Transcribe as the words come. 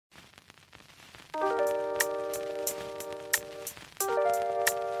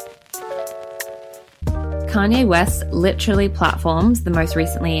Kanye West literally platforms the most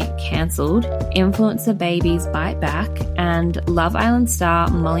recently cancelled, influencer babies bite back, and Love Island star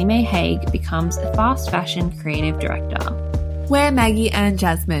Molly-Mae Hague becomes a fast fashion creative director. We're Maggie and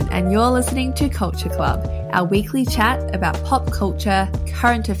Jasmine, and you're listening to Culture Club, our weekly chat about pop culture,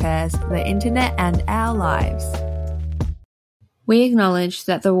 current affairs, the internet, and our lives. We acknowledge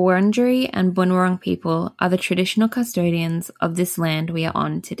that the Wurundjeri and Bunurong people are the traditional custodians of this land we are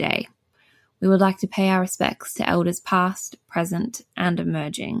on today. We would like to pay our respects to elders past, present, and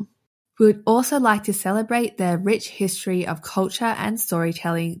emerging. We would also like to celebrate the rich history of culture and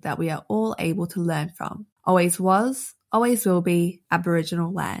storytelling that we are all able to learn from. Always was, always will be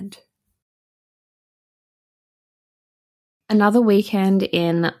Aboriginal land. Another weekend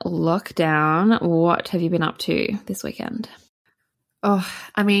in lockdown. What have you been up to this weekend? Oh,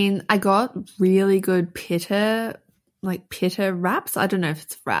 I mean, I got really good pitta wraps. I don't know if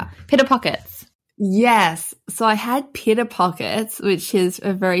it's wrap. Pitta pockets. Yes. So I had pitta pockets, which is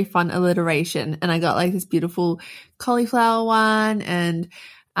a very fun alliteration. And I got like this beautiful cauliflower one, and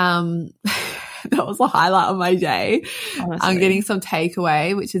that was the highlight of my day. Honestly. I'm getting some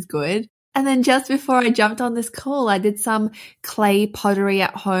takeaway, which is good. And then just before I jumped on this call, I did some clay pottery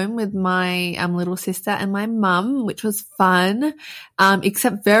at home with my little sister and my mum, which was fun,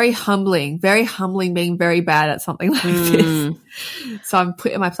 except very humbling being very bad at something like this. So I'm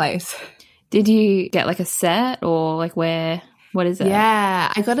put in my place. Did you get like a set, or like what is it?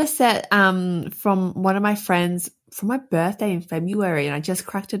 Yeah, I got a set from one of my friends for my birthday in February, and I just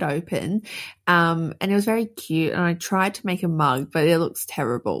cracked it open, and it was very cute, and I tried to make a mug, but it looks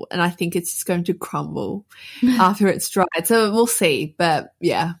terrible, and I think it's just going to crumble after it's dried, so we'll see, but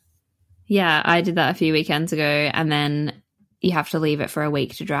yeah. Yeah, I did that a few weekends ago, and then you have to leave it for a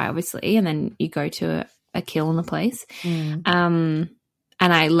week to dry, obviously, and then you go to a kiln place. And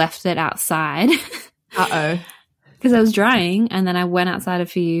I left it outside. Uh-oh. Because I was drying, and then I went outside a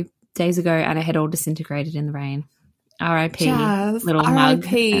few days ago and it had all disintegrated in the rain. R.I.P. Jazz, little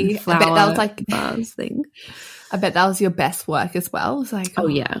R.I.P. mug and flower. I bet that was like buzz thing. I bet that was your best work as well. It was like, oh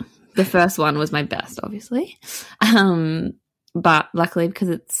yeah, the first one was my best, obviously. But luckily, because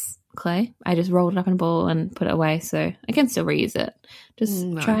it's clay, I just rolled it up in a ball and put it away, so I can still reuse it. Just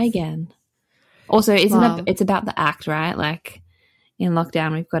try again. Also, it's about the act, right? Like in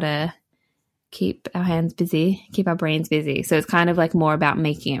lockdown, we've got to keep our hands busy, keep our brains busy. So it's kind of like more about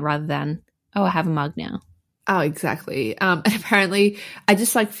making it rather than, oh, I have a mug now. Oh, exactly. And apparently I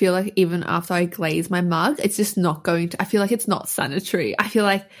just like feel like even after I glaze my mug, it's just not going to, I feel like it's not sanitary. I feel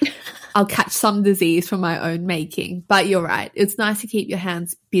like I'll catch some disease from my own making. But you're right. It's nice to keep your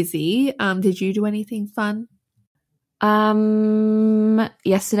hands busy. Did you do anything fun?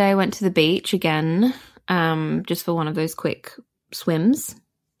 Yesterday I went to the beach again, just for one of those quick swims.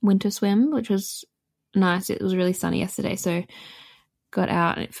 Winter swim, which was nice. It was really sunny yesterday, so got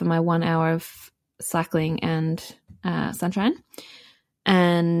out for my 1 hour of cycling and sunshine.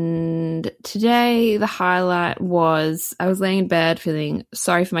 And today the highlight was I was laying in bed feeling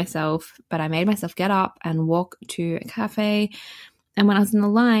sorry for myself, but I made myself get up and walk to a cafe. And when I was in the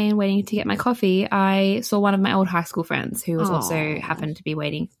line waiting to get my coffee, I saw one of my old high school friends who was also happened to be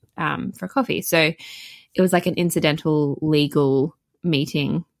waiting for coffee. So it was like an incidental legal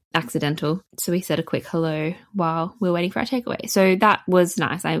meeting. Accidental. So we said a quick hello while we were waiting for our takeaway. So that was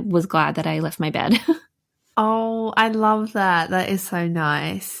nice. I was glad that I left my bed. Oh, I love that. That is so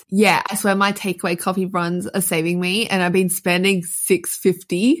nice. Yeah, I swear my takeaway coffee runs are saving me, and I've been spending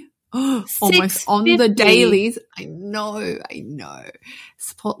 $6.50 almost on the dailies. I know.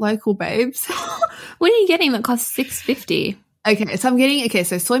 Support local, babes. What are you getting that costs $6.50? Okay, so I'm getting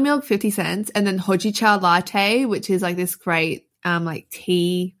so soy milk 50 cents, and then hojicha latte, which is like this great like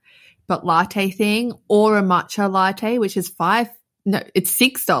tea but latte thing, or a matcha latte, which is it's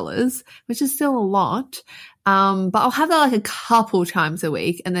 $6, which is still a lot. But I'll have that like a couple times a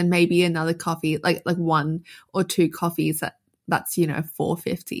week, and then maybe another coffee, like 1 or 2 coffees that's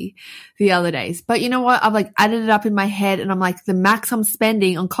 $4.50 the other days. But you know what? I've like added it up in my head, and I'm like, the max I'm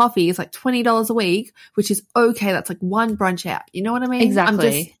spending on coffee is like $20 a week, which is okay. That's like one brunch out. You know what I mean?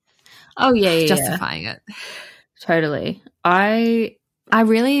 Exactly. I'm just justifying it. Totally. I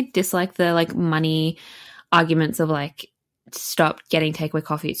really dislike the like money arguments of like, stop getting takeaway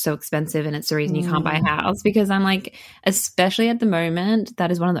coffee. It's so expensive and it's the reason you can't buy a house, because I'm like, especially at the moment, that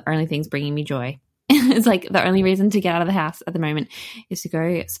is one of the only things bringing me joy. It's like the only reason to get out of the house at the moment is to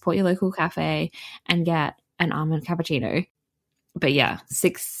go support your local cafe and get an almond cappuccino. But yeah,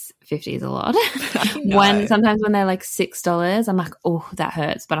 $6.50 is a lot. Sometimes when they're like $6, I'm like, oh, that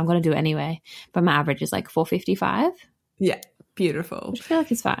hurts, but I'm going to do it anyway. But my average is like $4.55. Yeah, beautiful. Which I feel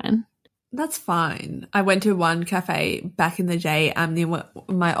like is fine. That's fine. I went to one cafe back in the day, near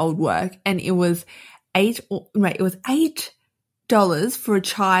my old work, and it was $8 for a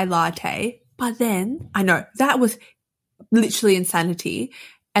chai latte. But then, I know, that was literally insanity.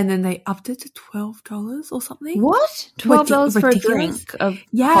 And then they upped it to $12 or something. What? $12 for a drink of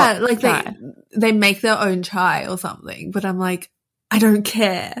hot like chai? they make their own chai or something. But I'm like, I don't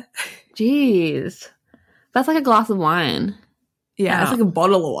care. Jeez. That's like a glass of wine. Yeah, it's like a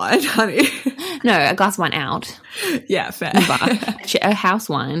bottle of wine, honey. No, a glass of wine out. Yeah, fair. But a house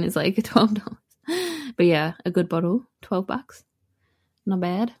wine is like $12. But yeah, a good bottle, $12. Not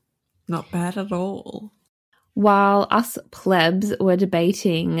bad. Not bad at all. While us plebs were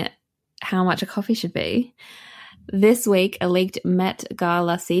debating how much a coffee should be, this week a leaked Met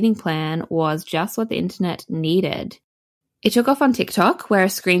Gala seating plan was just what the internet needed. It took off on TikTok, where a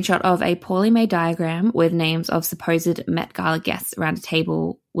screenshot of a poorly made diagram with names of supposed Met Gala guests around a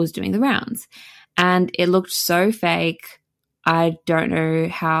table was doing the rounds. And it looked so fake. I don't know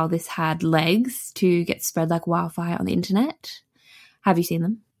how this had legs to get spread like wildfire on the internet. Have you seen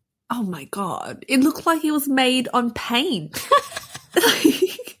them? Oh my God. It looked like it was made on paint.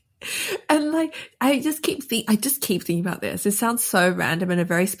 And like, I just keep thinking about this. It sounds so random and a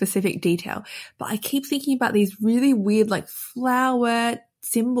very specific detail, but I keep thinking about these really weird, like flower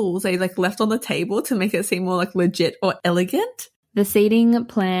symbols they like left on the table to make it seem more like legit or elegant. The seating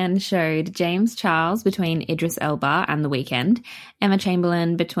plan showed James Charles between Idris Elba and The Weeknd, Emma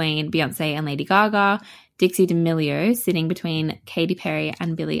Chamberlain between Beyonce and Lady Gaga, Dixie D'Amelio sitting between Katy Perry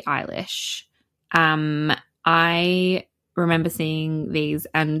and Billie Eilish. I remember seeing these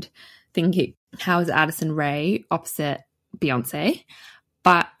and thinking, how is Addison Rae opposite Beyonce?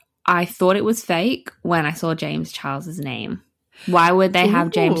 But I thought it was fake when I saw James Charles's name. Why would they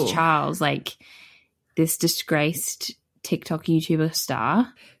have James Charles, like this disgraced TikTok YouTuber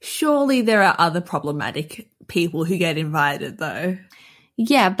star? Surely there are other problematic people who get invited though.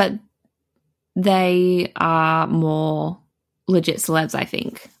 Yeah, but they are more legit celebs, I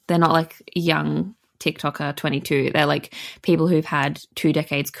think. They're not like young TikToker 22. They're like people who've had 2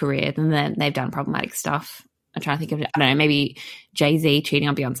 decades career and then they've done problematic stuff. I'm trying to think of, I don't know, maybe Jay-Z cheating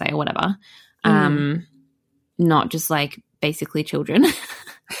on Beyonce or whatever. Not just like basically children.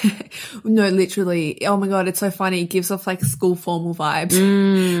 No, literally. Oh my God, it's so funny. It gives off like school formal vibes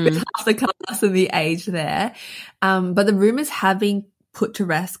with half the class and the age there. But the rumors have been put to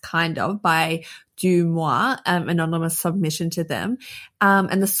rest kind of by DeuxMoi, anonymous submission to them.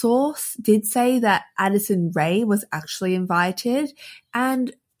 And the source did say that Addison Rae was actually invited.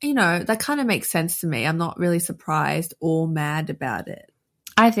 And, you know, that kind of makes sense to me. I'm not really surprised or mad about it.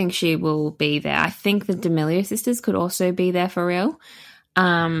 I think she will be there. I think the D'Amelio sisters could also be there for real.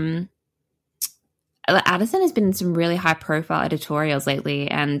 Addison has been in some really high profile editorials lately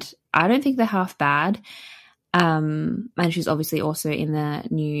and I don't think they're half bad. And she's obviously also in the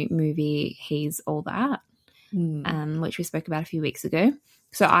new movie He's All That, which we spoke about a few weeks ago.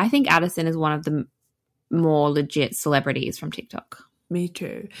 So I think Addison is one of the more legit celebrities from TikTok. Me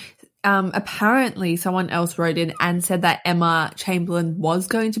too. Apparently someone else wrote in and said that Emma Chamberlain was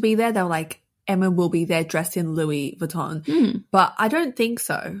going to be there. They were like, Emma will be there dressed in Louis Vuitton. But I don't think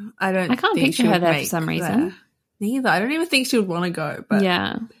so. I can't picture her there for some reason. Neither. I don't even think she would want to go. But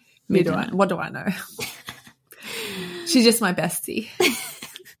yeah. What do I know? She's just my bestie.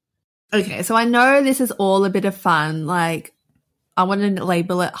 Okay, so I know this is all a bit of fun. Like, I want to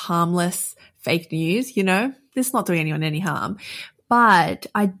label it harmless fake news, you know? This is not doing anyone any harm. But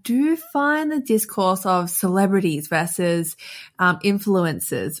I do find the discourse of celebrities versus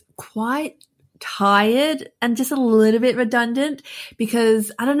influencers quite tired and just a little bit redundant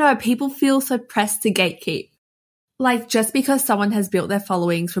because, I don't know, people feel so pressed to gatekeep. Like, just because someone has built their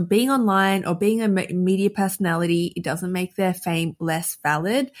followings from being online or being a media personality, it doesn't make their fame less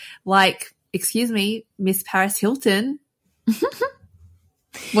valid. Like, excuse me, Miss Paris Hilton.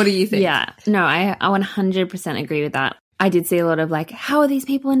 What do you think? Yeah, no, I 100% agree with that. I did see a lot of like, how are these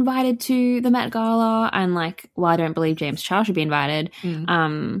people invited to the Met Gala? And like, well, I don't believe James Charles should be invited.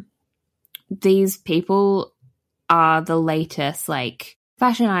 These people are the latest like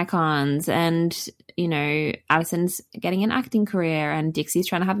fashion icons and, you know, Addison's getting an acting career and Dixie's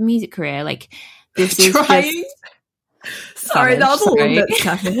trying to have a music career. Like, this is trying. Sorry, that was a little bit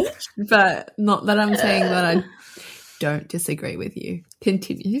savage. savage, but not that I'm saying that I don't disagree with you.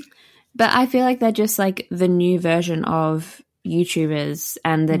 Continue. But I feel like they're just like the new version of YouTubers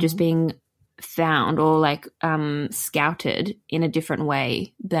and they're just being found or like scouted in a different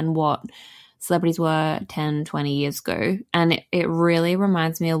way than what celebrities were 10, 20 years ago. And it really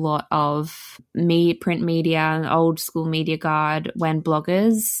reminds me a lot of print media and old school media guard when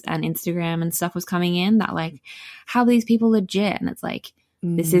bloggers and Instagram and stuff was coming in, that like, how are these people legit? And it's like,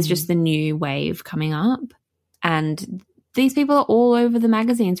 this is just the new wave coming up. And these people are all over the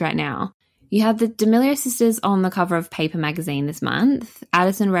magazines right now. You have the D'Amelio sisters on the cover of Paper magazine this month.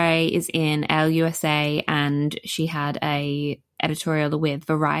 Addison Rae is in Elle USA, and she had a editorial with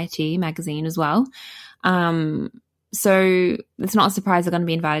Variety magazine as well. So it's not a surprise they're going to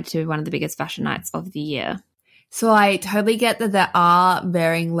be invited to one of the biggest fashion nights of the year. So I totally get that there are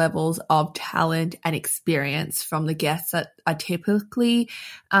varying levels of talent and experience from the guests that are typically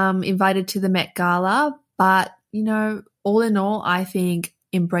invited to the Met Gala. But, you know, all in all, I think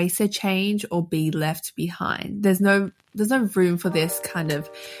embrace a change or be left behind. There's no room for this kind of,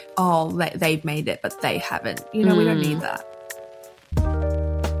 they've made it, but they haven't. You know, we don't need that.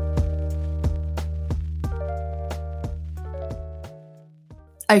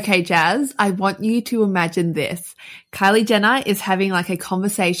 Okay, Jazz, I want you to imagine this. Kylie Jenner is having like a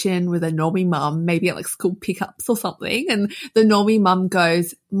conversation with a normie mum, maybe at like school pickups or something. And the normie mum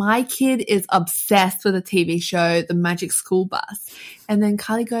goes, my kid is obsessed with the TV show, The Magic School Bus. And then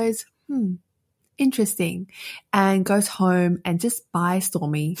Kylie goes, interesting. And goes home and just buys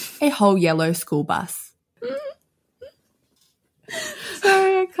Stormi a whole yellow school bus.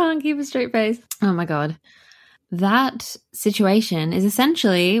 Sorry, I can't keep a straight face. Oh my God. That situation is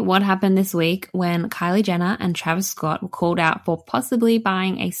essentially what happened this week when Kylie Jenner and Travis Scott were called out for possibly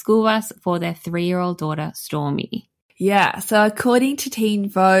buying a school bus for their 3-year-old daughter, Stormi. Yeah, so according to Teen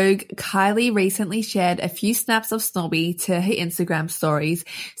Vogue, Kylie recently shared a few snaps of Stormi to her Instagram stories,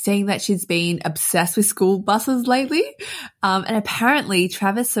 saying that she's been obsessed with school buses lately. And apparently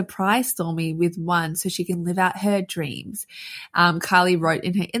Travis surprised Stormi with one so she can live out her dreams. Kylie wrote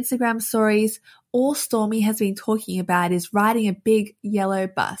in her Instagram stories, all Stormi has been talking about is riding a big yellow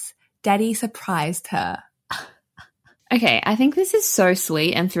bus. Daddy surprised her. Okay, I think this is so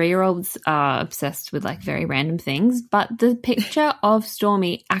sweet, and 3-year-olds are obsessed with like very random things, but the picture of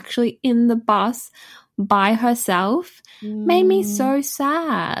Stormi actually in the bus by herself made me so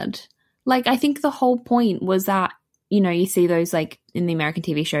sad. Like, I think the whole point was that, you know, you see those like in the American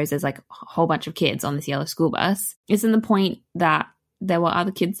TV shows, there's like a whole bunch of kids on this yellow school bus. Isn't the point that there were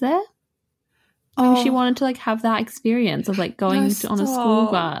other kids there? Maybe she wanted to like have that experience of like going on a school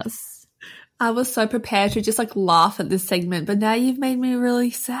bus. I was so prepared to just like laugh at this segment, but now you've made me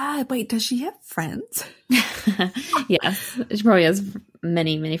really sad. Wait, does she have friends? Yes, she probably has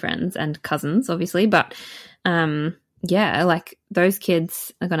many, many friends and cousins, obviously. But yeah, like those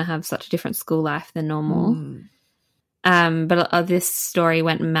kids are going to have such a different school life than normal. But this story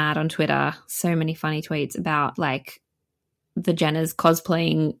went mad on Twitter. So many funny tweets about like the Jenners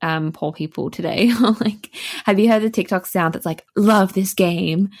cosplaying poor people today. Like, have you heard the TikTok sound that's like, love this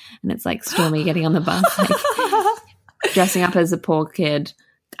game? And it's like Stormi getting on the bus, like, dressing up as a poor kid.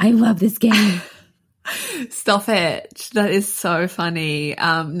 I love this game. Stop it. That is so funny.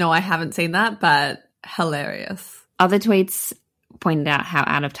 No, I haven't seen that, but hilarious. Other tweets pointed out how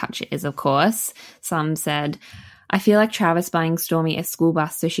out of touch it is, of course. Some said, I feel like Travis buying Stormi a school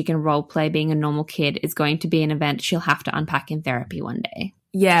bus so she can role play being a normal kid is going to be an event she'll have to unpack in therapy one day.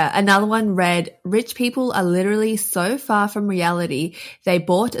 Yeah, another one read, rich people are literally so far from reality, they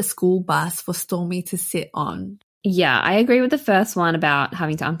bought a school bus for Stormi to sit on. Yeah, I agree with the first one about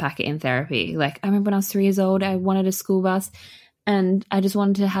having to unpack it in therapy. Like, I remember when I was 3 years old, I wanted a school bus and I just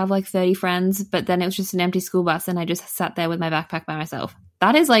wanted to have like 30 friends, but then it was just an empty school bus and I just sat there with my backpack by myself.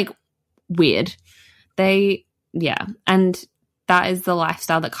 That is like weird. Yeah, and that is the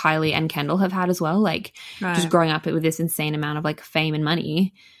lifestyle that Kylie and Kendall have had as well, like just growing up with this insane amount of like fame and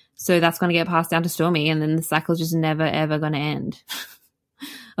money. So that's going to get passed down to Stormi, and then the cycle's just never, ever going to end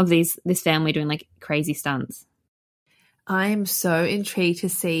of this family doing like crazy stunts. I'm so intrigued to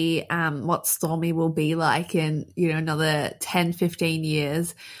see what Stormi will be like in, you know, another 10, 15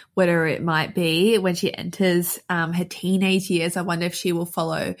 years, whatever it might be. When she enters her teenage years, I wonder if she will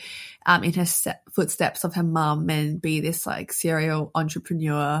follow in her footsteps of her mum and be this like serial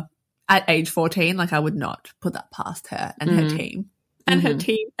entrepreneur at age 14. Like, I would not put that past her and her team. And her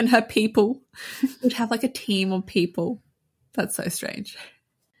team and her people. Would have like a team of people. That's so strange.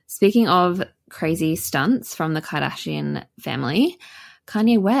 Speaking of crazy stunts from the Kardashian family,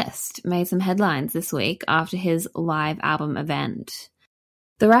 Kanye West made some headlines this week after his live album event.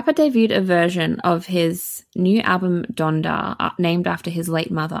 The rapper debuted a version of his new album Donda, named after his late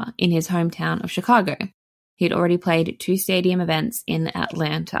mother, in his hometown of Chicago. He had already played 2 stadium events in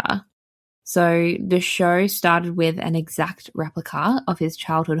Atlanta. So the show started with an exact replica of his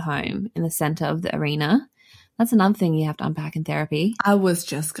childhood home in the center of the arena. That's another thing you have to unpack in therapy. I was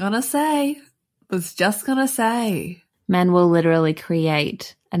just gonna say. Men will literally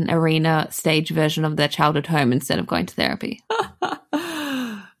create an arena stage version of their childhood home instead of going to therapy.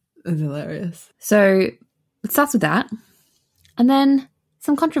 It's hilarious. So it starts with that. And then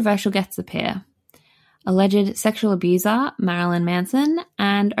some controversial guests appear. Alleged sexual abuser Marilyn Manson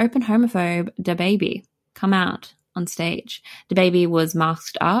and open homophobe DaBaby come out on stage. DaBaby was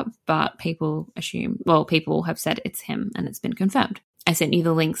masked up, but people have said it's him and it's been confirmed. I sent you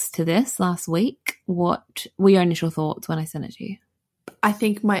the links to this last week. What were your initial thoughts when I sent it to you? I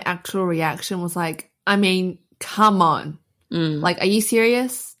think my actual reaction was like, I mean, come on. Like, are you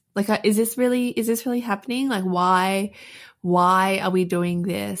serious? Like, is this really happening? Like, why are we doing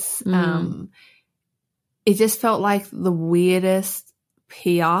this? It just felt like the weirdest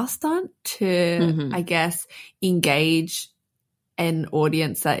PR stunt to, I guess, engage an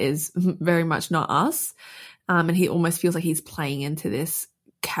audience that is very much not us. And he almost feels like he's playing into this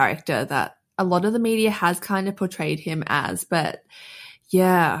character that a lot of the media has kind of portrayed him as. But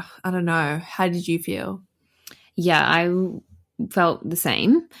yeah, I don't know. How did you feel? Yeah, I felt the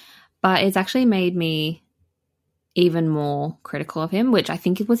same, but it's actually made me even more critical of him, which I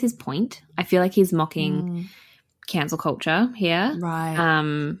think it was his point. I feel like he's mocking cancel culture here.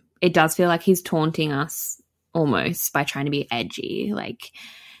 Right. It does feel like he's taunting us almost by trying to be edgy. Like,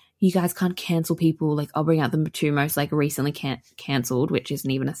 you guys can't cancel people. Like, I'll bring out the two most like recently cancelled, which isn't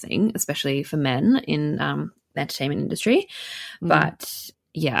even a thing, especially for men in the entertainment industry. But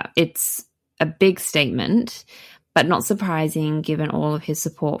yeah, it's a big statement, but not surprising given all of his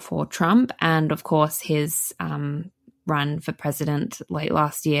support for Trump and, of course, his run for president late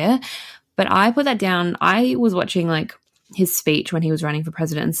last year. But I put that down. I was watching like his speech when he was running for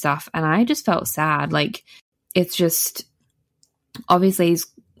president and stuff, and I just felt sad. Like, it's just obviously he's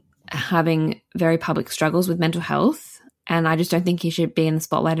having very public struggles with mental health, and I just don't think he should be in the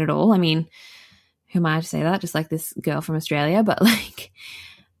spotlight at all. I mean, who am I to say that? Just like this girl from Australia, but like,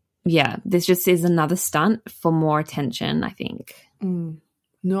 yeah, this just is another stunt for more attention, I think.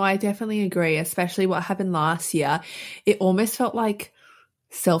 No, I definitely agree, especially what happened last year. It almost felt like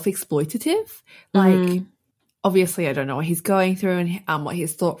self-exploitative. Like, obviously, I don't know what he's going through and what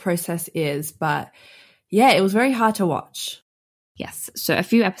his thought process is, but yeah, it was very hard to watch. Yes. So a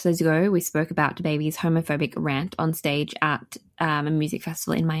few episodes ago, we spoke about DaBaby's homophobic rant on stage at a music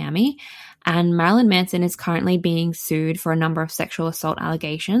festival in Miami. And Marilyn Manson is currently being sued for a number of sexual assault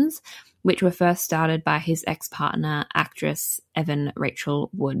allegations, which were first started by his ex-partner, actress Evan Rachel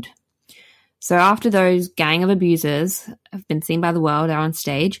Wood. So after those gang of abusers have been seen by the world, are on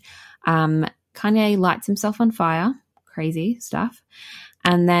stage, Kanye lights himself on fire. Crazy stuff.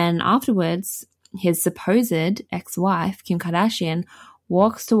 And then afterwards, his supposed ex-wife, Kim Kardashian,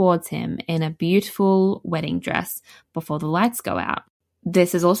 walks towards him in a beautiful wedding dress before the lights go out.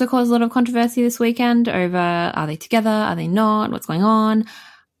 This has also caused a lot of controversy this weekend over, are they together? Are they not? What's going on?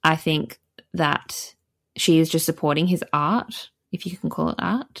 I think that she is just supporting his art, if you can call it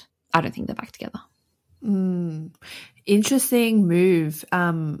art. I don't think they're back together. Interesting move,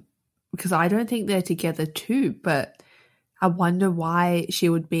 because I don't think they're together too, but I wonder why she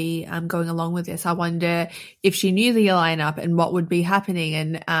would be going along with this. I wonder if she knew the lineup and what would be happening.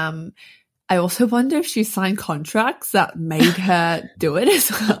 And I also wonder if she signed contracts that made her do it as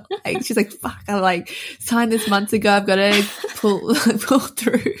well. Like, she's like, fuck, I like signed this months ago. I've got to pull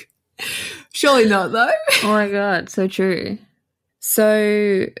through. Surely not, though. Oh my God, so true.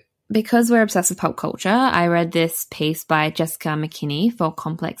 So because we're obsessed with pop culture, I read this piece by Jessica McKinney for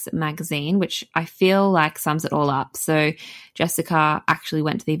Complex Magazine, which I feel like sums it all up. So Jessica actually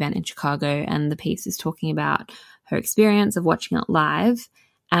went to the event in Chicago, and the piece is talking about her experience of watching it live,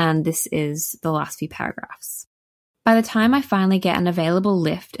 and this is the last few paragraphs. By the time I finally get an available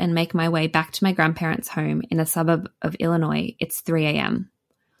lift and make my way back to my grandparents' home in a suburb of Illinois, it's 3 a.m.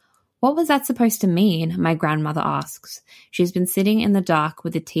 What was that supposed to mean? My grandmother asks. She's been sitting in the dark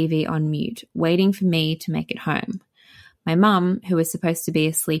with the TV on mute, waiting for me to make it home. My mum, who is supposed to be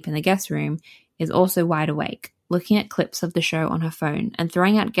asleep in the guest room, is also wide awake, looking at clips of the show on her phone and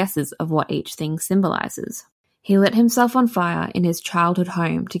throwing out guesses of what each thing symbolizes. He lit himself on fire in his childhood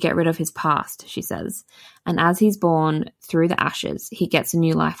home to get rid of his past, she says. And as he's born through the ashes, he gets a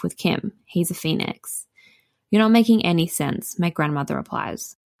new life with Kim. He's a phoenix. You're not making any sense, my grandmother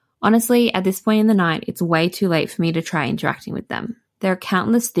replies. Honestly, at this point in the night, it's way too late for me to try interacting with them. There are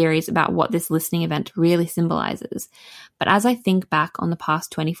countless theories about what this listening event really symbolizes, but as I think back on the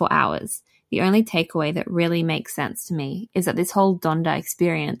past 24 hours, the only takeaway that really makes sense to me is that this whole Donda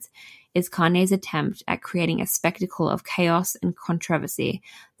experience is Kanye's attempt at creating a spectacle of chaos and controversy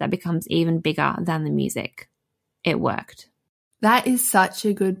that becomes even bigger than the music. It worked. That is such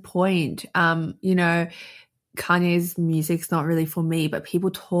a good point. You know, Kanye's music's not really for me, but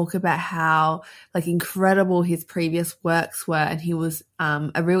people talk about how like incredible his previous works were, and he was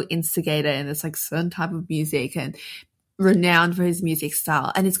a real instigator in this like certain type of music and renowned for his music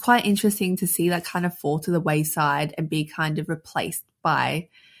style. And it's quite interesting to see that kind of fall to the wayside and be kind of replaced by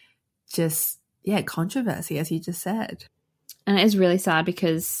just, controversy, as you just said. And it is really sad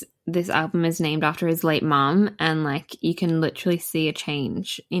because this album is named after his late mum, and like you can literally see a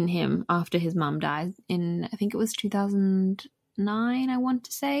change in him after his mum died in, I think it was 2009, I want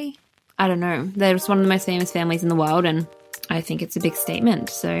to say. I don't know. They're just one of the most famous families in the world, and I think it's a big statement.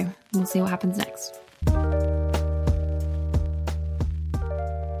 So we'll see what happens next.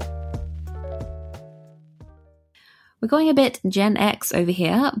 We're going a bit Gen X over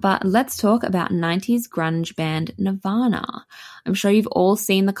here, but let's talk about 90s grunge band Nirvana. I'm sure you've all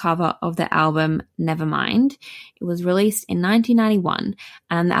seen the cover of their album Nevermind. It was released in 1991,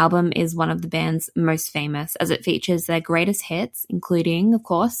 and the album is one of the band's most famous as it features their greatest hits, including, of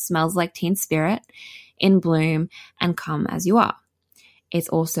course, Smells Like Teen Spirit, In Bloom, and Come As You Are. It's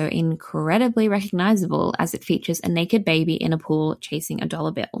also incredibly recognizable as it features a naked baby in a pool chasing a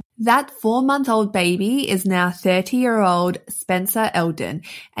dollar bill. That 4-month-old baby is now 30-year-old Spencer Elden,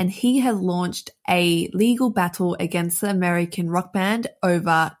 and he has launched a legal battle against the American rock band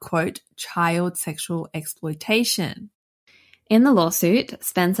over, quote, child sexual exploitation. In the lawsuit,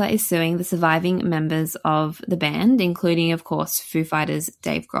 Spencer is suing the surviving members of the band, including, of course, Foo Fighters'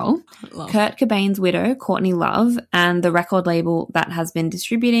 Dave Grohl, Kurt Cobain's widow, Courtney Love, and the record label that has been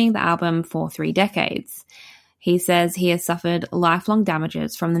distributing the album for 3 decades. He says he has suffered lifelong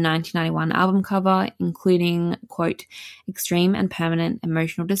damages from the 1991 album cover, including, quote, extreme and permanent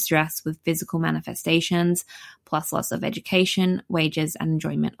emotional distress with physical manifestations, plus loss of education, wages, and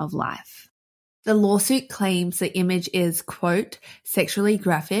enjoyment of life. The lawsuit claims the image is, quote, sexually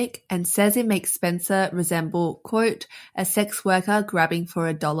graphic, and says it makes Spencer resemble, quote, a sex worker grabbing for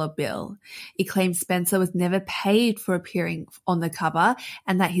a dollar bill. It claims Spencer was never paid for appearing on the cover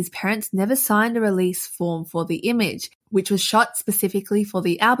and that his parents never signed a release form for the image, which was shot specifically for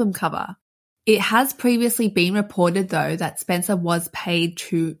the album cover. It has previously been reported, though, that Spencer was paid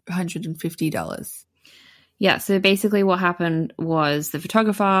 $250. Yeah, so basically what happened was the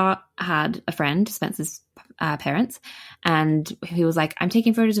photographer had a friend, Spencer's parents, and he was like, I'm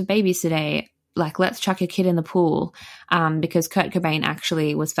taking photos of babies today. Like, let's chuck a kid in the pool, because Kurt Cobain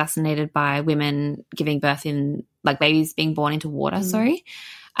actually was fascinated by women giving birth in, like, babies being born into water,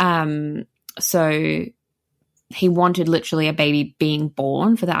 So he wanted literally a baby being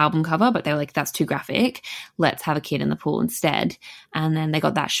born for the album cover, but they were like, that's too graphic. Let's have a kid in the pool instead. And then they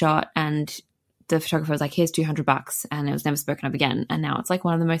got that shot, and the photographer was like, here's $200, and it was never spoken of again. And now it's like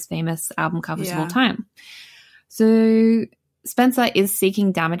one of the most famous album covers of all time. So Spencer is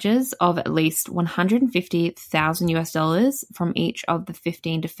seeking damages of at least $150,000 from each of the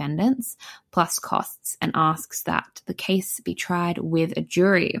 15 defendants, plus costs, and asks that the case be tried with a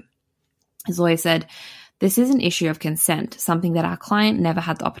jury. His lawyer said, this is an issue of consent, something that our client never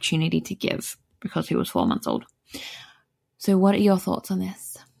had the opportunity to give because he was 4 months old. So what are your thoughts on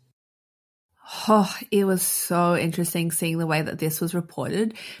this? Oh, it was so interesting seeing the way that this was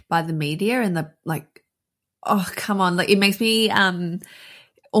reported by the media and the, like, oh, come on. Like, it makes me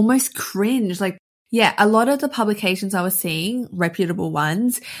almost cringe. Like, yeah, a lot of the publications I was seeing, reputable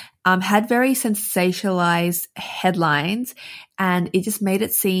ones, had very sensationalized headlines, and it just made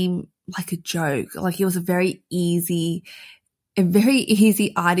it seem like a joke. Like, it was a very easy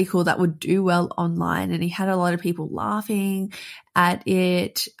article that would do well online, and he had a lot of people laughing at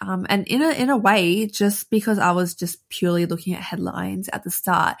it. And in a way, just because I was just purely looking at headlines at the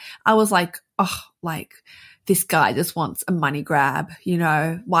start, I was like, oh, like, this guy just wants a money grab, you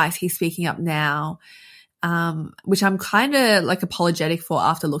know, why is he speaking up now? Which I'm kind of like apologetic for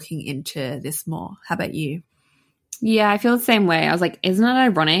after looking into this more. How about you? Yeah, I feel the same way. I was like, isn't it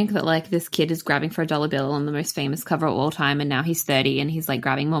ironic that like this kid is grabbing for a dollar bill on the most famous cover of all time, and now he's 30 and he's like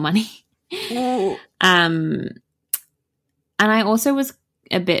grabbing more money? And I also was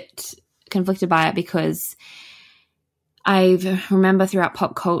a bit conflicted by it because I remember throughout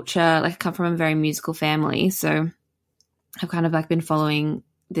pop culture, like I come from a very musical family, so I've kind of like been following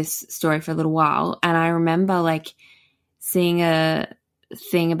this story for a little while, and I remember like seeing a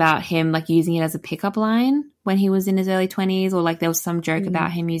thing about him like using it as a pickup line when he was in his early 20s, or like there was some joke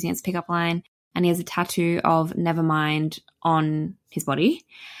about him using it as a pickup line, and he has a tattoo of Nevermind on his body.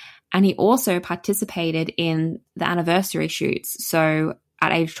 And he also participated in the anniversary shoots. So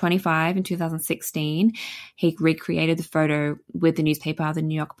at age 25 in 2016, he recreated the photo with the newspaper, the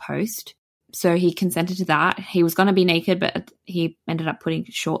New York Post. So he consented to that. He was going to be naked, but he ended up putting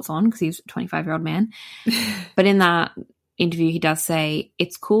shorts on because he was a 25-year-old man. But in that interview, he does say,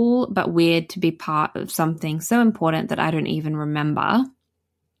 it's cool but weird to be part of something so important that I don't even remember.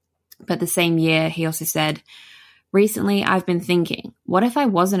 But the same year, he also said, recently I've been thinking, what if I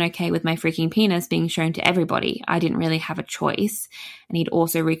wasn't okay with my freaking penis being shown to everybody? I didn't really have a choice. And he'd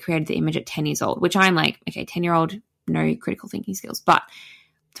also recreated the image at 10 years old, which I'm like, okay, 10-year-old, no critical thinking skills. But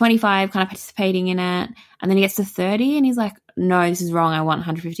 25, kind of participating in it. And then he gets to 30 and he's like, no, this is wrong. I want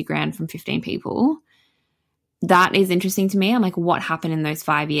 150 grand from 15 people. That is interesting to me. I'm like, what happened in those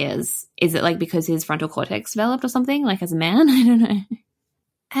 5 years? Is it like because his frontal cortex developed or something, like as a man? I don't know.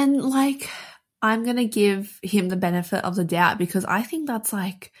 And like, I'm going to give him the benefit of the doubt because I think that's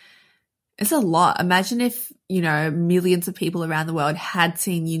like, it's a lot. Imagine if, you know, millions of people around the world had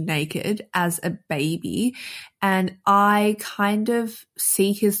seen you naked as a baby. And I kind of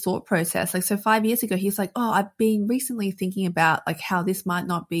see his thought process. Like, so 5 years ago, he's like, oh, I've been recently thinking about like how this might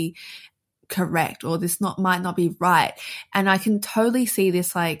not be correct or might not be right. And I can totally see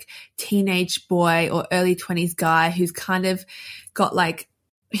this like teenage boy or early 20s guy who's kind of got like,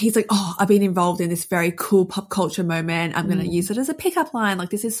 he's like, oh, I've been involved in this very cool pop culture moment. I'm going to use it as a pickup line. Like,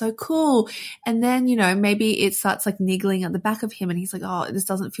 this is so cool. And then, you know, maybe it starts like niggling at the back of him and he's like, oh, this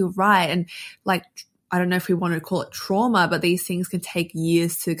doesn't feel right. And like, I don't know if we want to call it trauma, but these things can take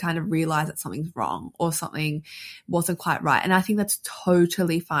years to kind of realize that something's wrong or something wasn't quite right. And I think that's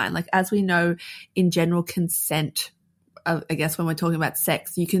totally fine. Like, as we know, in general, consent, I guess when we're talking about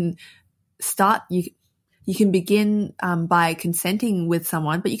sex, you can begin by consenting with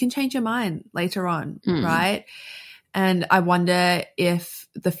someone, but you can change your mind later on, right? And I wonder if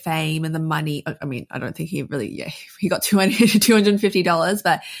the fame and the money, I mean, I don't think he got $250,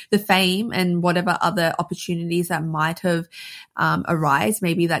 but the fame and whatever other opportunities that might have arise,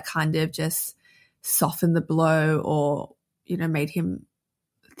 maybe that kind of just softened the blow or, you know, made him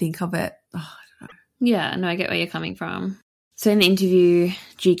think of it. Oh, I don't know. Yeah, no, I get where you're coming from. So in the interview,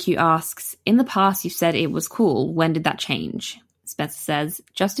 GQ asks, in the past you said it was cool. When did that change? Spencer says,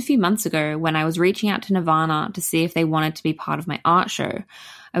 just a few months ago when I was reaching out to Nirvana to see if they wanted to be part of my art show,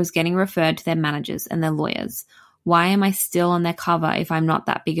 I was getting referred to their managers and their lawyers. Why am I still on their cover if I'm not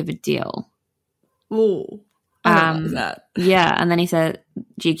that big of a deal? Oh, I don't like that. Yeah, and then he said,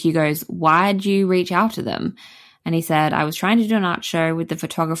 GQ goes, why'd you reach out to them? And he said, I was trying to do an art show with the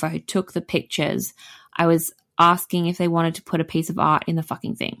photographer who took the pictures. I was asking if they wanted to put a piece of art in the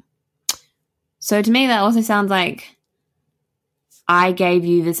fucking thing. So to me, that also sounds like I gave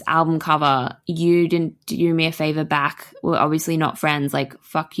you this album cover. You didn't do me a favor back. We're obviously not friends. Like,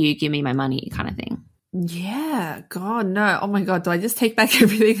 fuck you, give me my money kind of thing. Yeah. God, no. Oh my God. Do I just take back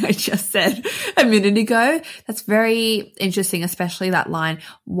everything I just said a minute ago? That's very interesting, especially that line.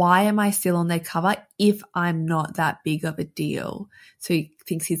 Why am I still on their cover if I'm not that big of a deal? So he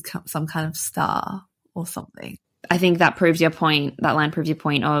thinks he's some kind of star or something. I think that proves your point. That line proves your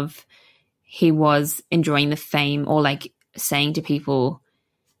point of he was enjoying the fame or like saying to people,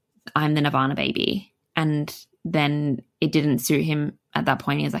 I'm the Nirvana baby. And then it didn't suit him at that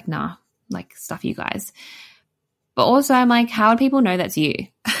point. He was like, nah, like stuff you guys. But also I'm like, how do people know that's you?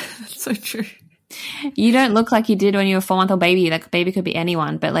 That's so true. You don't look like you did when you were a 4-month-old baby. Like, baby could be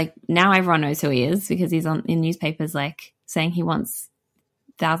anyone. But like now everyone knows who he is because he's in newspapers like saying he wants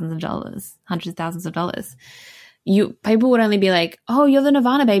thousands of dollars, hundreds of thousands of dollars. People would only be like, oh, you're the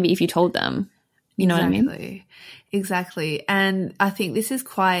Nirvana baby if you told them. You know what I mean? Exactly. And I think this is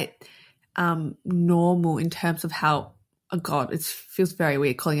quite normal in terms of how, oh God, it feels very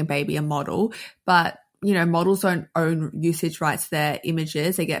weird calling a baby a model, but you know, models don't own usage rights to their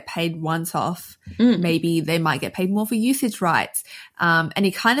images. They get paid once off. Maybe they might get paid more for usage rights. And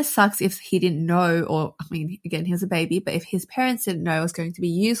it kind of sucks if he didn't know, or I mean, again, he was a baby, but if his parents didn't know it was going to be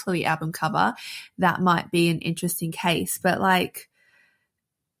used for the album cover, that might be an interesting case. But like,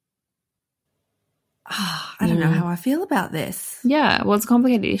 I don't know how I feel about this. Yeah, well, it's a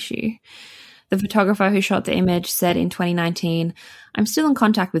complicated issue. The photographer who shot the image said in 2019, I'm still in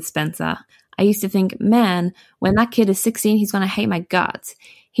contact with Spencer. I used to think, man, when that kid is 16, he's going to hate my guts.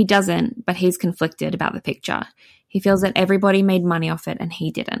 He doesn't, but he's conflicted about the picture. He feels that everybody made money off it and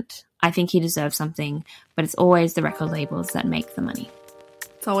he didn't. I think he deserves something, but it's always the record labels that make the money.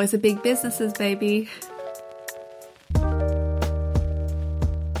 It's always the big businesses, baby.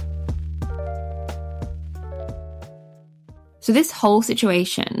 So this whole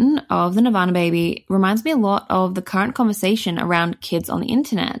situation of the Nirvana baby reminds me a lot of the current conversation around kids on the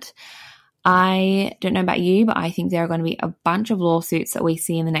internet. I don't know about you, but I think there are going to be a bunch of lawsuits that we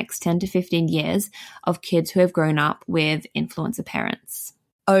see in the next 10 to 15 years of kids who have grown up with influencer parents.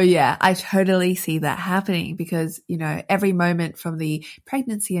 Oh yeah, I totally see that happening because, you know, every moment from the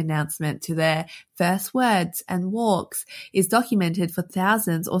pregnancy announcement to their first words and walks is documented for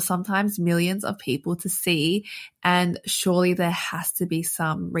thousands or sometimes millions of people to see. And surely there has to be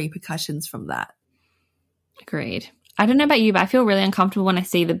some repercussions from that. Agreed. I don't know about you, but I feel really uncomfortable when I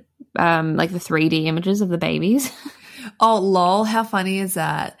see the like the 3D images of the babies. Oh, lol. How funny is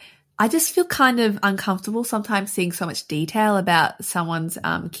that? I just feel kind of uncomfortable sometimes seeing so much detail about someone's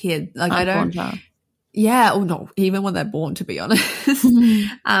kid. Like I don't, yeah, or no, even when they're born, to be honest.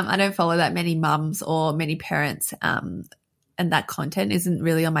 I don't follow that many mums or many parents, and that content isn't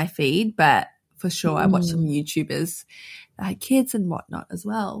really on my feed. But for sure, I watch some YouTubers that had kids and whatnot as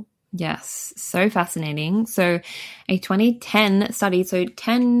well. Yes, so fascinating. So a 2010 study, so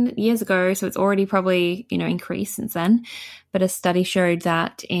 10 years ago, so it's already probably, you know, increased since then, but a study showed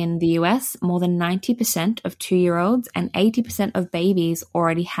that in the US, more than 90% of 2-year-olds and 80% of babies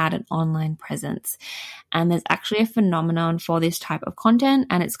already had an online presence. And there's actually a phenomenon for this type of content,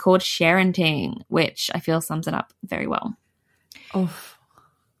 and it's called sharenting, which I feel sums it up very well. Oh.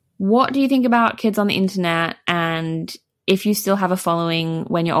 What do you think about kids on the internet, and if you still have a following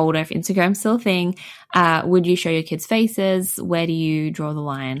when you're older, if Instagram's still a thing, would you show your kids' faces? Where do you draw the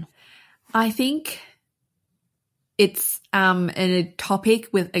line? I think it's a topic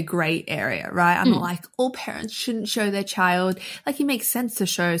with a gray area, right? I'm not like all parents shouldn't show their child. Like it makes sense to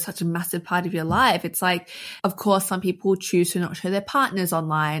show such a massive part of your life. It's like, of course, some people choose to not show their partners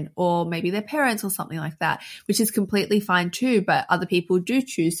online or maybe their parents or something like that, which is completely fine too. But other people do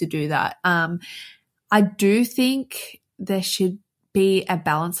choose to do that. I do think there should be a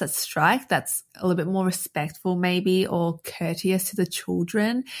balance that's strike that's a little bit more respectful maybe or courteous to the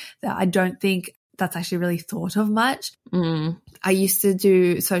children that I don't think that's actually really thought of much. I used to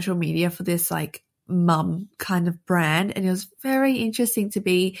do social media for this like mum kind of brand, and it was very interesting to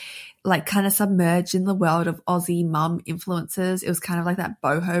be like kind of submerged in the world of Aussie mum influencers. It was kind of like that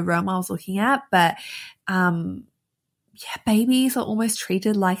boho realm I was looking at, but yeah, babies are almost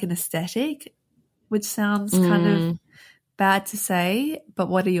treated like an aesthetic, which sounds kind of bad to say, but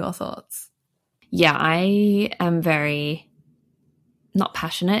what are your thoughts? Yeah, I am very not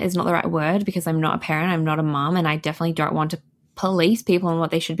passionate is not the right word because I'm not a parent, I'm not a mom, and I definitely don't want to police people on what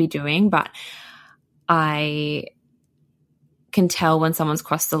they should be doing, but I can tell when someone's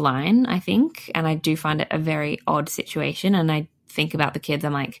crossed the line, I think, and I do find it a very odd situation, and I think about the kids,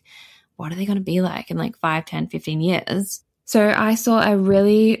 I'm like, what are they going to be like in like 5, 10, 15 years? So I saw a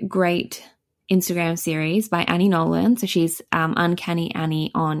really great Instagram series by Annie Nolan. So she's Uncanny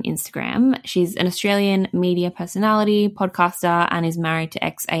Annie on Instagram. She's an Australian media personality, podcaster, and is married to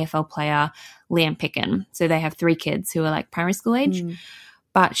ex-AFL player Liam Picken. So they have 3 kids who are like primary school age.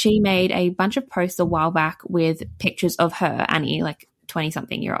 But she made a bunch of posts a while back with pictures of her, Annie, like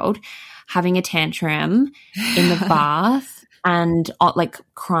 20-something-year-old, having a tantrum in the bath and like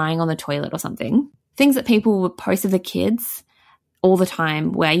crying on the toilet or something. Things that people would post of the kids all the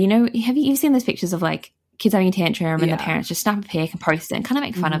time where, you know, have you seen those pictures of like kids having a tantrum and the parents just snap a pic and post it and kind of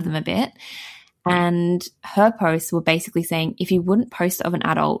make fun of them a bit? And her posts were basically saying, if you wouldn't post it of an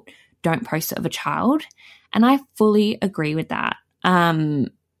adult, don't post it of a child. And I fully agree with that.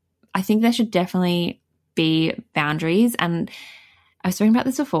 I think there should definitely be boundaries. And I was talking about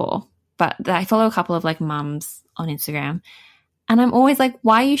this before, but I follow a couple of like mums on Instagram, and I'm always like,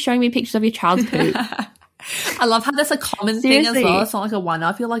 why are you showing me pictures of your child's poop? I love how that's a common thing as well. It's not like a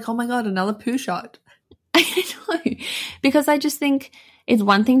one-off. You're like, oh my God, another poo shot. I know. Because I just think it's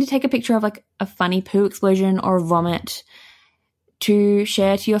one thing to take a picture of like a funny poo explosion or a vomit to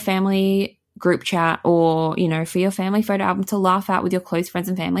share to your family group chat or, you know, for your family photo album to laugh at with your close friends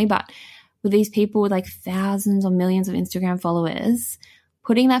and family. But with these people with like thousands or millions of Instagram followers,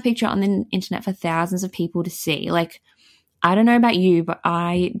 putting that picture on the internet for thousands of people to see, like, I don't know about you, but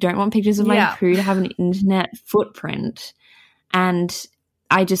I don't want pictures of my poo to have an internet footprint. And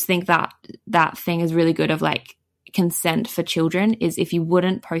I just think that that thing is really good of like consent for children is if you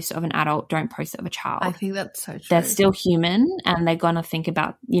wouldn't post it of an adult, don't post it of a child. I think that's so true. They're still human and they're going to think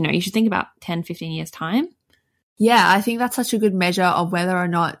about, you know, you should think about 10, 15 years time. Yeah, I think that's such a good measure of whether or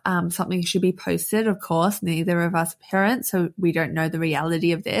not something should be posted. Of course, neither of us are parents, so we don't know the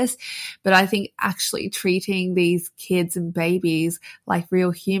reality of this. But I think actually treating these kids and babies like real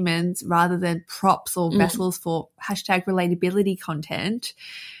humans rather than props or vessels for hashtag relatability content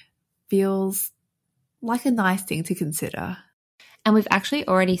feels like a nice thing to consider. And we've actually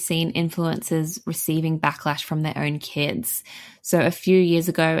already seen influencers receiving backlash from their own kids. So a few years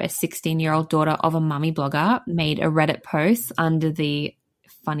ago, a 16-year-old daughter of a mummy blogger made a Reddit post under the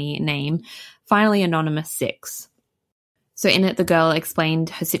funny name, Finally Anonymous 6. So in it, the girl explained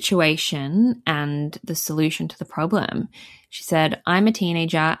her situation and the solution to the problem. She said, I'm a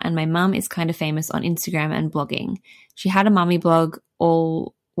teenager and my mum is kind of famous on Instagram and blogging. She had a mummy blog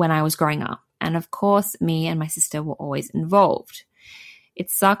all when I was growing up. And of course, me and my sister were always involved. It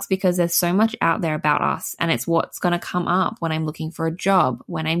sucks because there's so much out there about us, and it's what's going to come up when I'm looking for a job,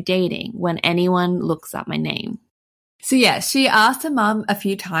 when I'm dating, when anyone looks up my name. So yeah, she asked her mum a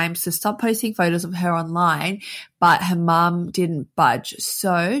few times to stop posting photos of her online, but her mum didn't budge.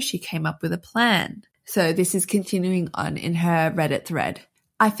 So she came up with a plan. So this is continuing on in her Reddit thread.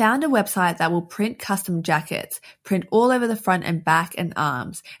 I found a website that will print custom jackets, print all over the front and back and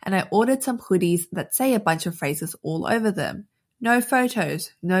arms, and I ordered some hoodies that say a bunch of phrases all over them. No photos,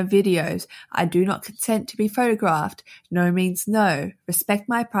 no videos. I do not consent to be photographed. No means no. Respect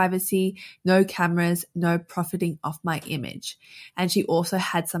my privacy. No cameras. No profiting off my image. And she also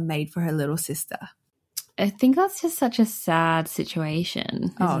had some made for her little sister. I think that's just such a sad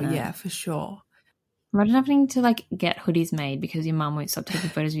situation. Oh, yeah, for sure. Imagine having to like get hoodies made because your mum won't stop taking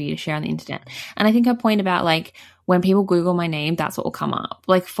photos of you to share on the internet. And I think her point about like when people Google my name, that's what will come up.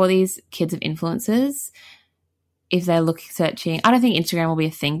 Like for these kids of influencers, if they're searching, I don't think Instagram will be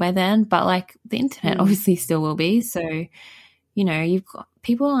a thing by then, but like the internet obviously still will be. So, you know,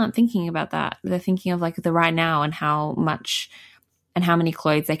 people aren't thinking about that. They're thinking of like the right now and how much and how many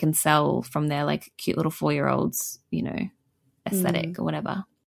clothes they can sell from their like cute little 4-year-olds, you know, aesthetic or whatever.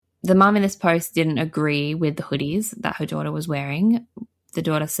 The mum in this post didn't agree with the hoodies that her daughter was wearing. The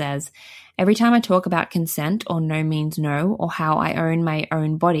daughter says, every time I talk about consent or no means no or how I own my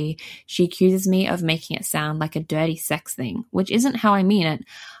own body, she accuses me of making it sound like a dirty sex thing, which isn't how I mean it.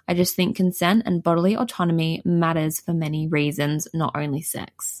 I just think consent and bodily autonomy matters for many reasons, not only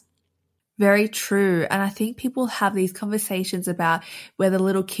sex. Very true. And I think people have these conversations about whether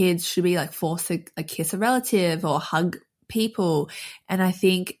little kids should be like forced to like kiss a relative or hug people. And I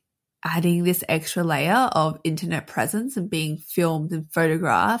think adding this extra layer of internet presence and being filmed and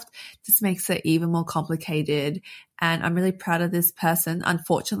photographed just makes it even more complicated. And I'm really proud of this person.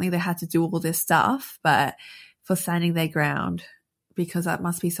 Unfortunately, they had to do all this stuff, but for standing their ground, because that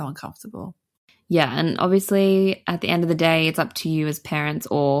must be so uncomfortable. Yeah, and obviously at the end of the day, it's up to you as parents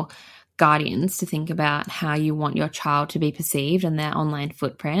or guardians to think about how you want your child to be perceived and their online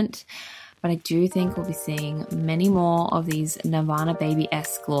footprint. But I do think we'll be seeing many more of these Nirvana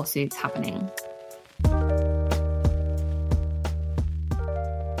Baby-esque lawsuits happening.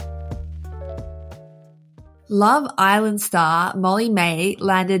 Love Island star Molly-Mae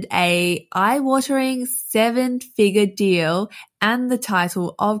landed a eye-watering 7-figure deal and the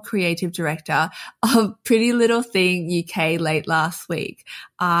title of creative director of Pretty Little Thing UK late last week.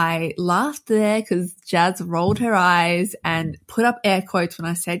 I laughed there because Jazz rolled her eyes and put up air quotes when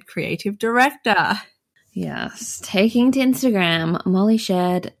I said creative director. Yes. Taking to Instagram, Molly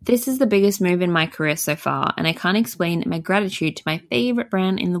shared, "This is the biggest move in my career so far, and I can't explain my gratitude to my favorite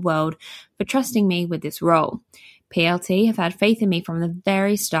brand in the world for trusting me with this role. PLT have had faith in me from the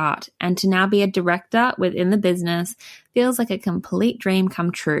very start, and to now be a director within the business feels like a complete dream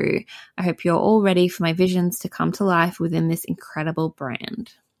come true. I hope you're all ready for my visions to come to life within this incredible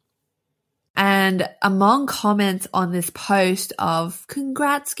brand." And among comments on this post of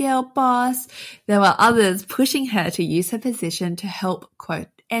 "Congrats, girl boss," there were others pushing her to use her position to help, quote,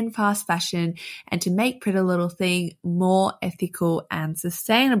 end fast fashion and to make Pretty Little Thing more ethical and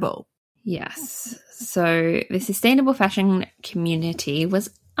sustainable. Yes. So the sustainable fashion community was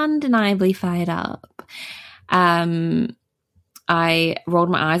undeniably fired up. I rolled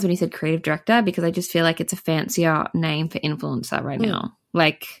my eyes when he said creative director because I just feel like it's a fancier name for influencer right now.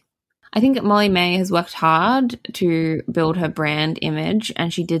 Like, I think Molly-Mae has worked hard to build her brand image,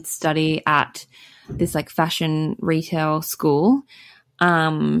 and she did study at this like fashion retail school.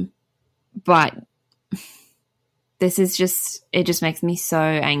 But this is just, it just makes me so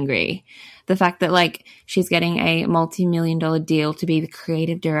angry. The fact that like she's getting a multi-million-dollar deal to be the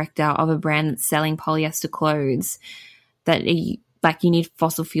creative director of a brand that's selling polyester clothes that like you need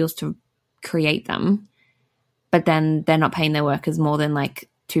fossil fuels to create them, but then they're not paying their workers more than like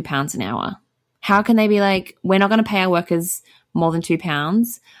 £2 an hour. How can they be like, we're not going to pay our workers more than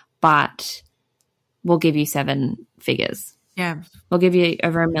 £2, but we'll give you 7 figures. Yeah. We'll give you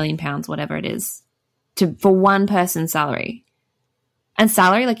over £1 million, whatever it is, for one person's salary. And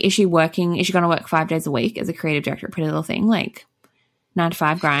salary, like, is she going to work 5 days a week as a creative director at Pretty Little Thing? Like 9 to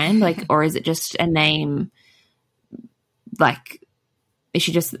 5 grind? Like, or is it just a name, like is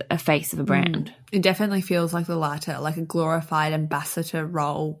she just a face of a brand? It definitely feels like the latter, like a glorified ambassador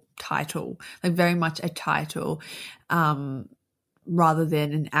role title, like very much a title, rather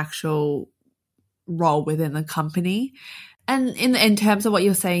than an actual role within the company. And in terms of what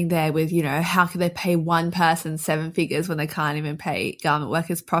you're saying there with, you know, how can they pay one person 7 figures when they can't even pay garment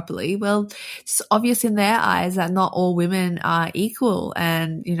workers properly? Well, it's obvious in their eyes that not all women are equal.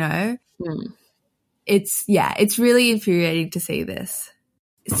 And, you know, it's really infuriating to see this.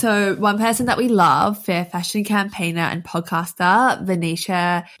 So one person that we love, fair fashion campaigner and podcaster,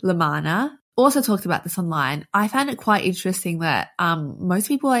 Venetia Lamana, also talked about this online. I found it quite interesting that most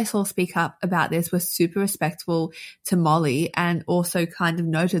people I saw speak up about this were super respectful to Molly and also kind of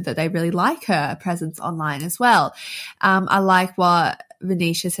noted that they really like her presence online as well. I like what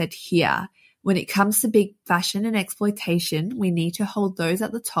Venetia said here. When it comes to big fashion and exploitation, we need to hold those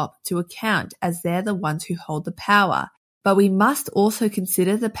at the top to account as they're the ones who hold the power. But we must also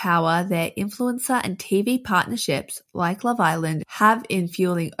consider the power their influencer and TV partnerships, like Love Island, have in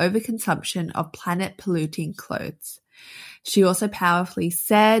fueling overconsumption of planet-polluting clothes. She also powerfully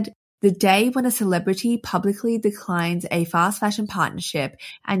said, the day when a celebrity publicly declines a fast fashion partnership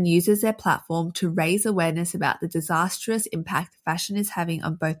and uses their platform to raise awareness about the disastrous impact fashion is having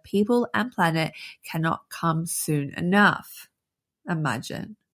on both people and planet cannot come soon enough.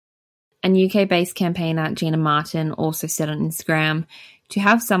 Imagine. And UK-based campaigner Gina Martin also said on Instagram, to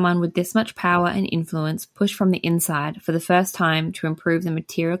have someone with this much power and influence push from the inside for the first time to improve the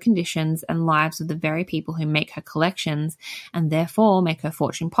material conditions and lives of the very people who make her collections and therefore make her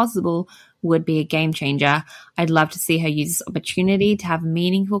fortune possible would be a game changer. I'd love to see her use this opportunity to have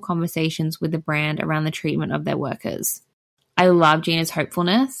meaningful conversations with the brand around the treatment of their workers. I love Gina's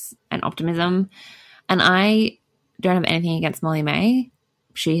hopefulness and optimism, and I don't have anything against Molly-Mae.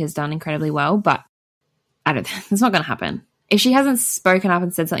 She has done incredibly well, but it's not going to happen. If she hasn't spoken up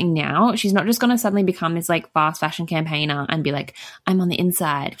and said something now, she's not just going to suddenly become this like fast fashion campaigner and be like, I'm on the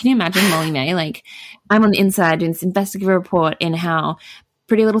inside. Can you imagine Molly-Mae? Like, I'm on the inside doing this investigative report in how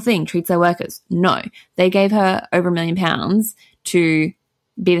Pretty Little Thing treats their workers. No, they gave her over £1 million to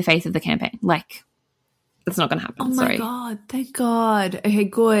be the face of the campaign. Like, that's not going to happen. Oh my God. Thank God. Okay,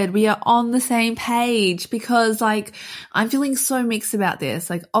 good. We are on the same page because like I'm feeling so mixed about this.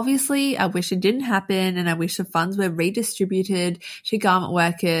 Like obviously I wish it didn't happen and I wish the funds were redistributed to garment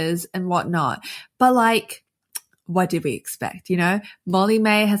workers and whatnot. But like, what did we expect? You know,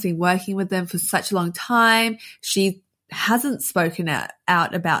 Molly-Mae has been working with them for such a long time. She hasn't spoken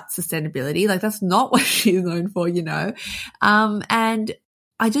out about sustainability. Like that's not what she's known for, you know? And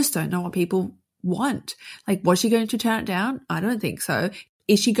I just don't know what people want. Like, was she going to turn it down? I don't think so.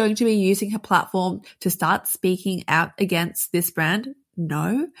 Is she going to be using her platform to start speaking out against this brand?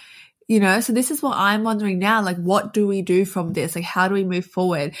 No. You know, so this is what I'm wondering now. Like, what do we do from this? Like, how do we move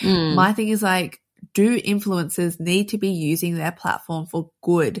forward? My thing is like, do influencers need to be using their platform for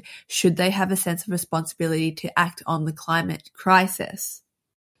good? Should they have a sense of responsibility to act on the climate crisis?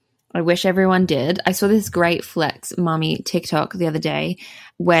 I wish everyone did. I saw this great Flex Mummy TikTok the other day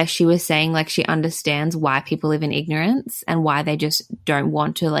where she was saying like she understands why people live in ignorance and why they just don't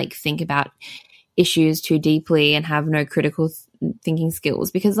want to like think about issues too deeply and have no critical thinking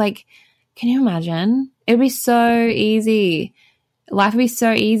skills. Because like, can you imagine? It would be so easy. Life would be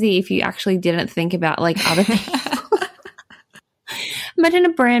so easy if you actually didn't think about like other people. Imagine a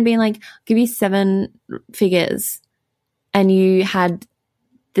brand being like, give you 7 figures and you had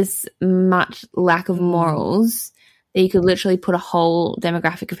this much lack of morals that you could literally put a whole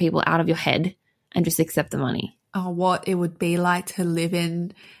demographic of people out of your head and just accept the money. Oh, what it would be like to live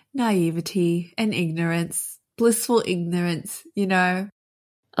in naivety and ignorance, blissful ignorance, you know?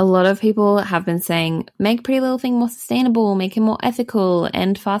 A lot of people have been saying, make Pretty Little Thing more sustainable, make it more ethical,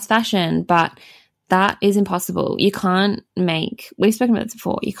 end fast fashion, but that is impossible. You can't make, we've spoken about this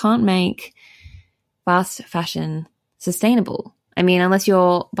before, you can't make fast fashion sustainable. I mean, unless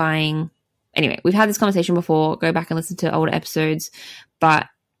you're buying, anyway, we've had this conversation before, go back and listen to older episodes, but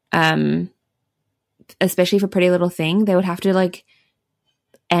especially for Pretty Little Thing, they would have to like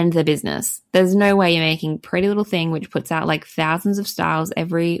end the business. There's no way you're making Pretty Little Thing, which puts out like thousands of styles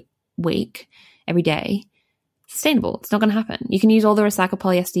every week, every day, sustainable. It's not going to happen. You can use all the recycled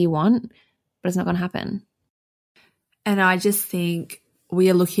polyester you want, but it's not going to happen. And I just think we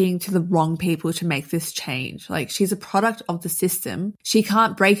are looking to the wrong people to make this change. Like, she's a product of the system. She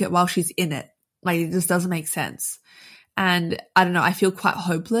can't break it while she's in it. Like, it just doesn't make sense. And I don't know, I feel quite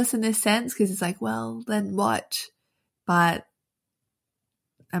hopeless in this sense because it's like, well, then what? But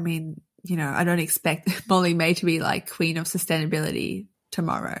I mean, you know, I don't expect Molly-Mae to be like queen of sustainability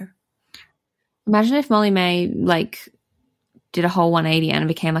tomorrow. Imagine if Molly-Mae like did a whole 180 and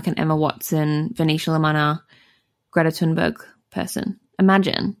became like an Emma Watson, Venetia LaManna, Greta Thunberg person.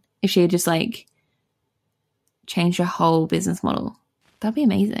 Imagine if she had just like changed her whole business model. That'd be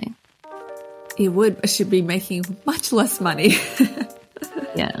amazing. It would, but she'd be making much less money.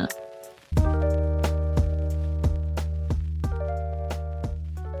 Yeah.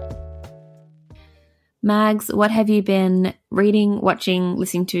 Mags, what have you been reading, watching,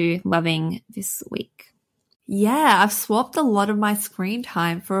 listening to, loving this week? Yeah, I've swapped a lot of my screen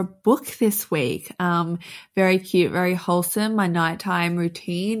time for a book this week. Very cute, very wholesome. My nighttime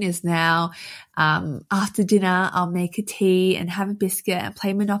routine is now after dinner, I'll make a tea and have a biscuit and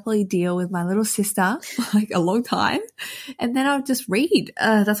play Monopoly Deal with my little sister, like a long time. And then I'll just read.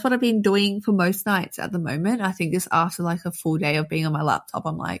 That's what I've been doing for most nights at the moment. I think just after like a full day of being on my laptop,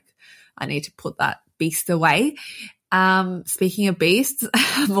 I'm like, I need to put that beast away. Speaking of beasts,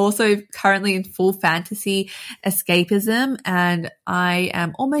 I'm also currently in full fantasy escapism, and I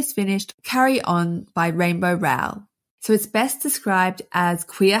am almost finished Carry On by Rainbow Rowell. So it's best described as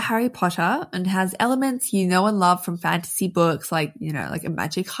queer Harry Potter and has elements you know and love from fantasy books like, you know, like a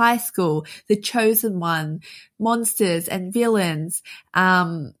Magic High School, The Chosen One, monsters and villains.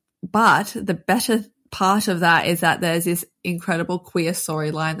 But the better part of that is that there's this incredible queer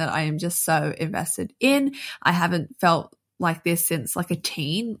storyline that I am just so invested in. I haven't felt like this since like a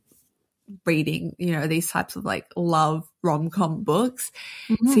teen reading, you know, these types of like love rom-com books.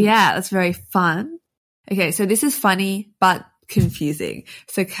 So yeah, that's very fun. Okay, so this is funny but confusing.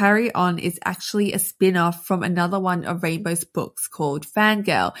 So Carry On is actually a spin-off from another one of Rainbow's books called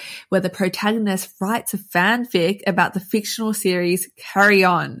Fangirl, where the protagonist writes a fanfic about the fictional series Carry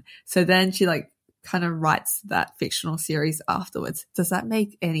On. So then she like kind of writes that fictional series afterwards. Does that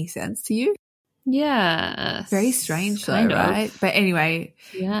make any sense to you? Yeah. Very strange though, right? But anyway,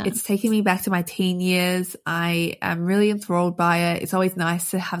 yeah, it's taken me back to my teen years. I am really enthralled by it. It's always nice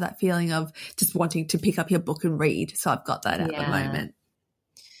to have that feeling of just wanting to pick up your book and read. So I've got that at the moment.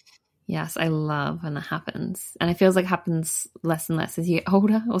 Yes, I love when that happens. And it feels like it happens less and less as you get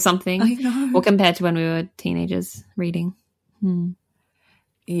older or something. I know. Or compared to when we were teenagers reading.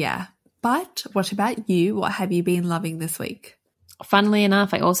 Yeah. But what about you? What have you been loving this week? Funnily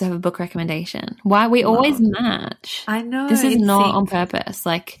enough, I also have a book recommendation. Why we always match. I know. This is not on purpose.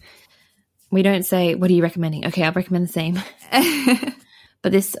 Like, we don't say, what are you recommending? Okay, I'll recommend the same.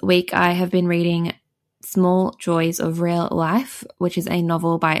 But this week I have been reading Small Joys of Real Life, which is a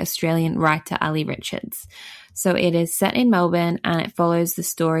novel by Australian writer Ali Richards. So it is set in Melbourne and it follows the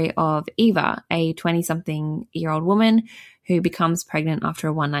story of Eva, a 20-something-year-old woman who becomes pregnant after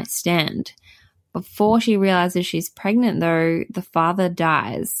a one-night stand. Before she realizes she's pregnant, though, the father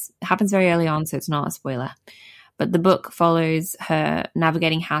dies. It happens very early on, so it's not a spoiler. But the book follows her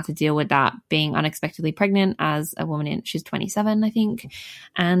navigating how to deal with that, being unexpectedly pregnant as a woman she's 27, I think,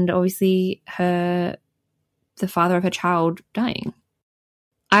 and obviously the father of her child dying.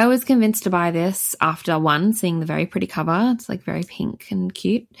 I was convinced to buy this after seeing the very pretty cover. It's like very pink and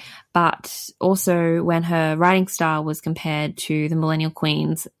cute. But also when her writing style was compared to the Millennial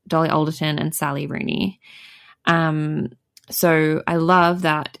Queens, Dolly Alderton and Sally Rooney. So I love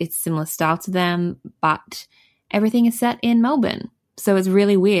that it's similar style to them, but everything is set in Melbourne. So it's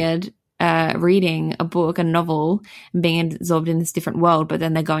really weird reading a book, a novel, and being absorbed in this different world, but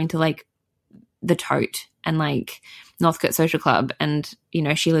then they're going to like the Tote and like Northcote Social Club, and you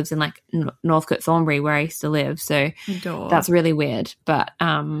know she lives in like Northcote Thornbury where I used to live, so that's really weird, but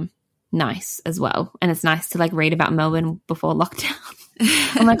nice as well. And it's nice to like read about Melbourne before lockdown.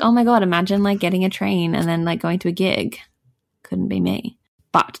 I'm like, oh my god, imagine like getting a train and then like going to a gig. Couldn't be me.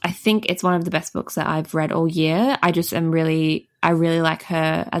 But I think it's one of the best books that I've read all year. I really like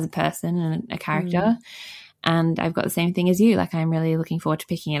her as a person and a character. And I've got the same thing as you. Like, I'm really looking forward to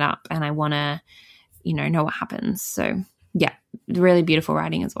picking it up and I want to, know what happens. So, yeah, really beautiful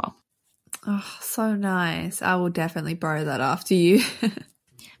writing as well. Oh, so nice. I will definitely borrow that after you.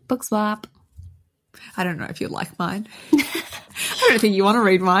 Book swap. I don't know if you like mine. I don't think you want to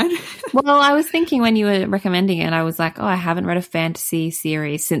read mine. Well, I was thinking when you were recommending it, I was like, oh, I haven't read a fantasy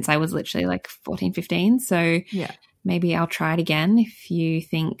series since I was literally like 14, 15. So yeah, maybe I'll try it again if you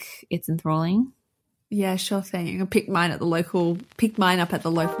think it's enthralling. Yeah, sure thing. I picked mine up at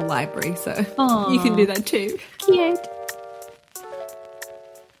the local library, so you can do that too. Cute.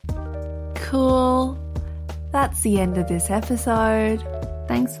 Cool. That's the end of this episode.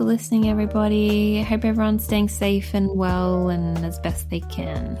 Thanks for listening, everybody. I hope everyone's staying safe and well and as best they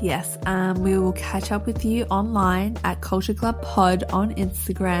can. Yes, we will catch up with you online at Culture Club Pod on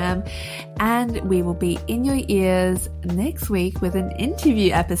Instagram, and we will be in your ears next week with an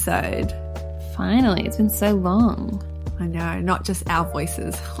interview episode. Finally, it's been so long. I know, not just our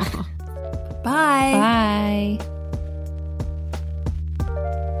voices. Bye. Bye.